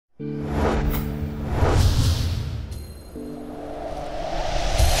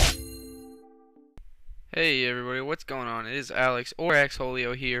Hey everybody, what's going on? It is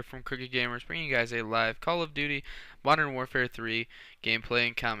Alex-AXEholio here from KrookedGamers, bringing you guys a live Call of Duty Modern Warfare 3 gameplay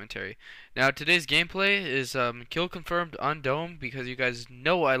and commentary. Now today's gameplay is kill confirmed on Dome, because you guys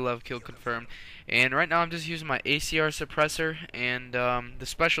know I love kill confirmed. And right now I'm just using my ACR suppressor and the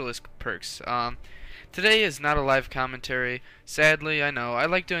specialist perks. Today is not a live commentary. Sadly, I know I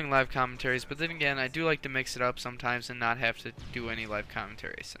like doing live commentaries, but then again I do like to mix it up sometimes and not have to do any live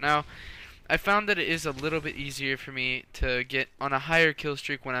commentaries. Now, I found that it is a little bit easier for me to get on a higher kill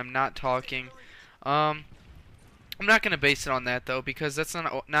streak when I'm not talking. I'm not going to base it on that though, because that's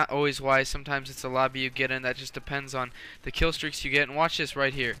not always why. Sometimes it's a lobby you get in. That just depends on the kill streaks you get. And watch this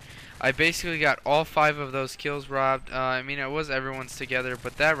right here. I basically got all 5 of those kills robbed. I mean, it was everyone's together,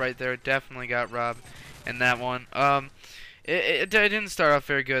 but that right there definitely got robbed. And that one. It didn't start off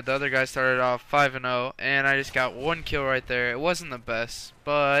very good. The other guy started off 5-0, and I just got 1 kill right there. It wasn't the best,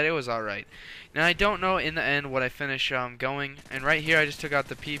 but it was alright. Now, I don't know in the end what I finish going, and right here I just took out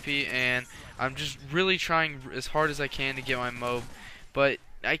the PP, and I'm just really trying as hard as I can to get my MOB, but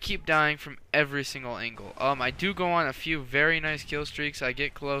I keep dying from every single angle. I do go on a few very nice kill streaks. I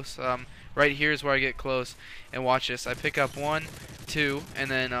get close. Right here is where I get close, and watch this. I pick up 1, 2,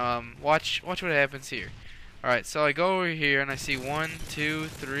 and then watch what happens here. Alright, so I go over here and I see 1, 2,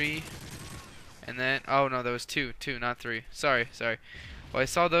 3, and then, oh no, there was 2, not 3. Sorry. Well, I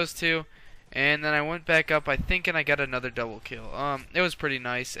saw those 2, and then I went back up, I think, and I got another double kill. It was pretty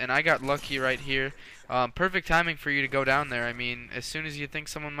nice, and I got lucky right here. Perfect timing for you to go down there. I mean, as soon as you think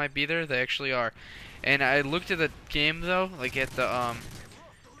someone might be there, they actually are. And I looked at the game though, like at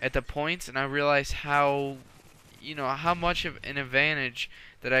the points, and I realized how, how much of an advantage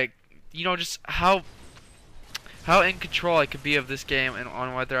that just how in control I could be of this game and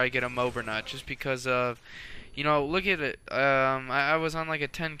on whether I get a MOB or not, just because of, look at it. I was on like a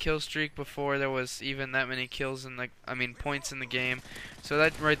 10 kill streak before there was even that many kills in points in the game. So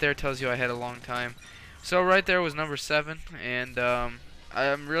that right there tells you I had a long time. So right there was number 7, and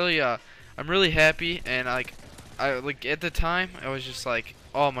I'm really happy. And like at the time I was just like,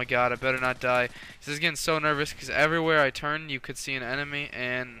 oh my god, I better not die. I was getting so nervous because everywhere I turned you could see an enemy,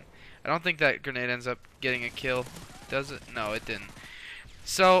 and I don't think that grenade ends up getting a kill. Does it? No, it didn't.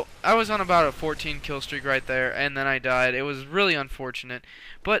 So, I was on about a 14 kill streak right there, and then I died. It was really unfortunate.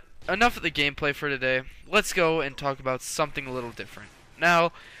 But, enough of the gameplay for today. Let's go and talk about something a little different.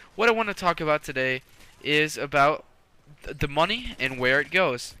 Now, what I want to talk about today is about the money and where it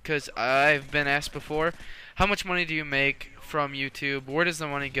goes. Because I've been asked before, how much money do you make from YouTube? Where does the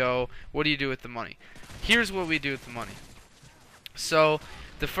money go? What do you do with the money? Here's what we do with the money. So,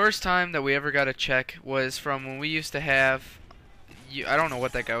 the first time that we ever got a check was from when we used to have, I don't know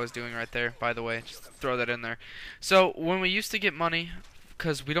what that guy was doing right there, by the way, just throw that in there. So when we used to get money,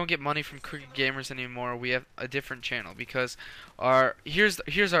 because we don't get money from KrookedGamers anymore, we have a different channel, because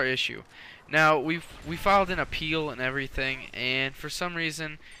here's our issue. Now we filed an appeal and everything, and for some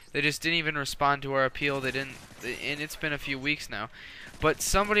reason they just didn't even respond to our appeal. They didn't, and it's been a few weeks now. But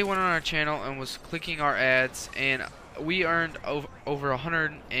somebody went on our channel and was clicking our ads, and we earned over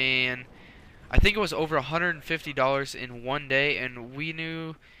 100, and I think it was over $150 in one day, and we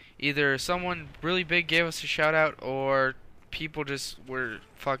knew either someone really big gave us a shout out or people just were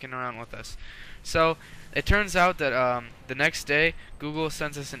fucking around with us. So it turns out that the next day Google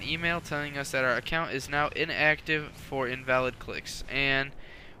sends us an email telling us that our account is now inactive for invalid clicks, and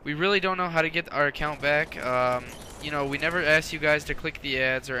we really don't know how to get our account back. We never asked you guys to click the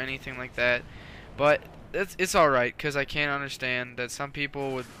ads or anything like that, but it's alright, because I can understand that some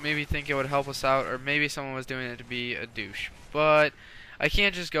people would maybe think it would help us out, or maybe someone was doing it to be a douche. But I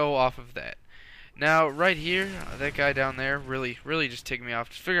can't just go off of that. Now, right here, that guy down there really just ticked me off.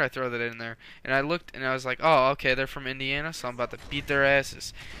 Just figured I'd throw that in there. And I looked, and I was like, oh, okay, they're from Indiana, so I'm about to beat their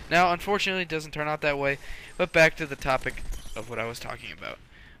asses. Now, unfortunately, it doesn't turn out that way. But back to the topic of what I was talking about.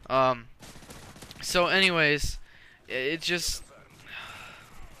 So anyways, it just,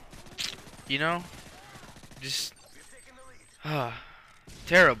 just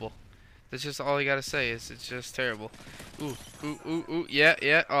terrible. That's just all you gotta say. It's just terrible. Ooh,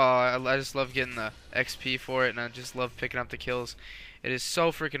 yeah. Oh, I just love getting the XP for it, and I just love picking up the kills. It is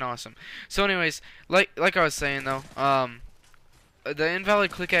so freaking awesome. So anyways, like I was saying though, the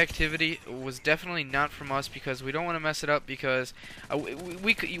invalid click activity was definitely not from us, because we don't want to mess it up, because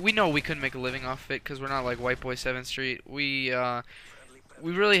we know we couldn't make a living off of it, because we're not like White Boy 7th Street. We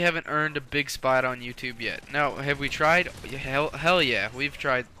really haven't earned a big spot on YouTube yet. Now, have we tried? Hell yeah, we've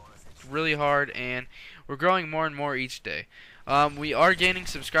tried really hard, and we're growing more and more each day. We are gaining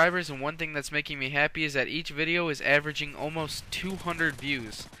subscribers, and one thing that's making me happy is that each video is averaging almost 200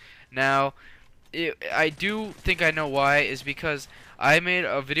 views. Now, I do think I know why, is because I made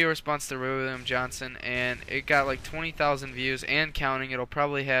a video response to William Johnson, and it got like 20,000 views and counting. It'll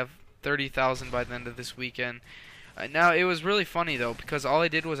probably have 30,000 by the end of this weekend. Now, it was really funny, though, because all I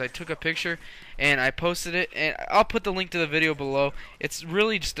did was I took a picture and I posted it, and I'll put the link to the video below. It's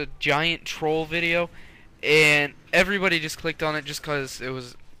really just a giant troll video, and everybody just clicked on it just because it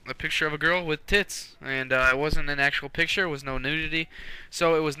was a picture of a girl with tits, and it wasn't an actual picture. It was no nudity,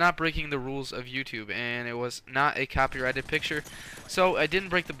 so it was not breaking the rules of YouTube, and it was not a copyrighted picture, so I didn't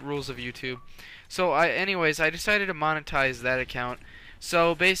break the rules of YouTube. So anyways, I decided to monetize that account.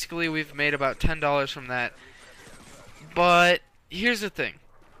 So basically, we've made about $10 from that. But here's the thing.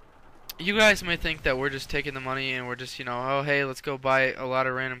 You guys may think that we're just taking the money and we're just, oh, hey, let's go buy a lot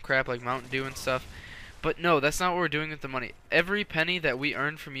of random crap like Mountain Dew and stuff. But no, that's not what we're doing with the money. Every penny that we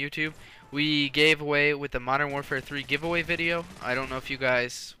earned from YouTube, we gave away with the Modern Warfare 3 giveaway video. I don't know if you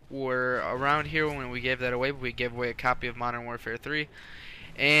guys were around here when we gave that away, but we gave away a copy of Modern Warfare 3.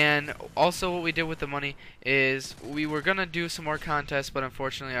 And also what we did with the money is we were going to do some more contests, but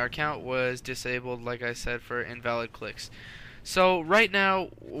unfortunately our account was disabled, like I said, for invalid clicks. So right now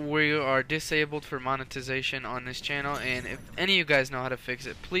we are disabled for monetization on this channel, and if any of you guys know how to fix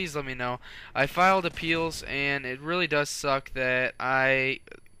it, please let me know. I filed appeals, and it really does suck that I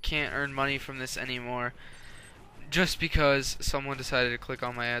can't earn money from this anymore, just because someone decided to click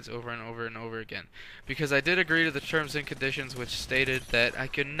on my ads over and over and over again. Because I did agree to the terms and conditions, which stated that I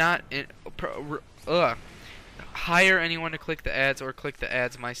could not hire anyone to click the ads or click the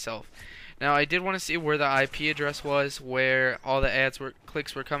ads myself. Now, I did want to see where the IP address was, where all the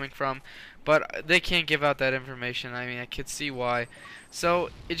clicks were coming from, but they can't give out that information. I mean, I could see why. So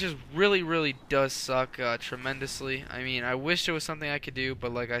it just really does suck tremendously. I mean, I wish there was something I could do,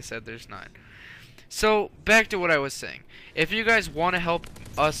 but like I said, there's not. So, back to what I was saying. If you guys want to help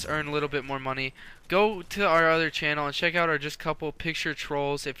us earn a little bit more money, go to our other channel and check out our just couple picture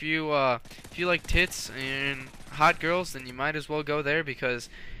trolls. If you like tits and hot girls, then you might as well go there, because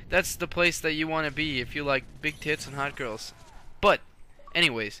that's the place that you want to be if you like big tits and hot girls. But,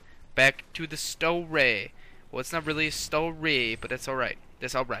 anyways, back to the story. Well, it's not really a story, but that's alright.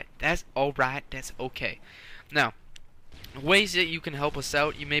 That's alright. That's alright. That's okay. Now, ways that you can help us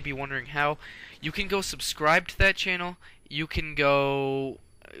out, you may be wondering how. You can go subscribe to that channel. You can go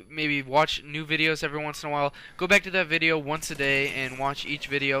maybe watch new videos every once in a while. Go back to that video once a day and watch each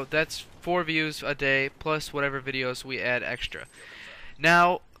video. That's 4 views a day plus whatever videos we add extra.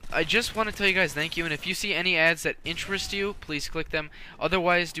 Now, I just want to tell you guys thank you, and if you see any ads that interest you, please click them.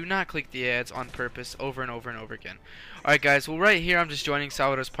 Otherwise, do not click the ads on purpose over and over and over again. Alright guys, well right here I'm just joining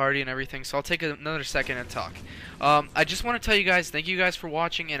Salvador's party and everything, so I'll take another second and talk. I just want to tell you guys, thank you guys for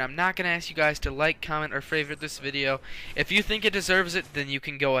watching, and I'm not going to ask you guys to like, comment, or favorite this video. If you think it deserves it, then you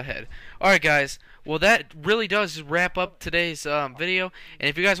can go ahead. Alright guys, well that really does wrap up today's video, and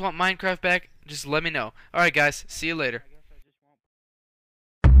if you guys want Minecraft back, just let me know. Alright guys, see you later.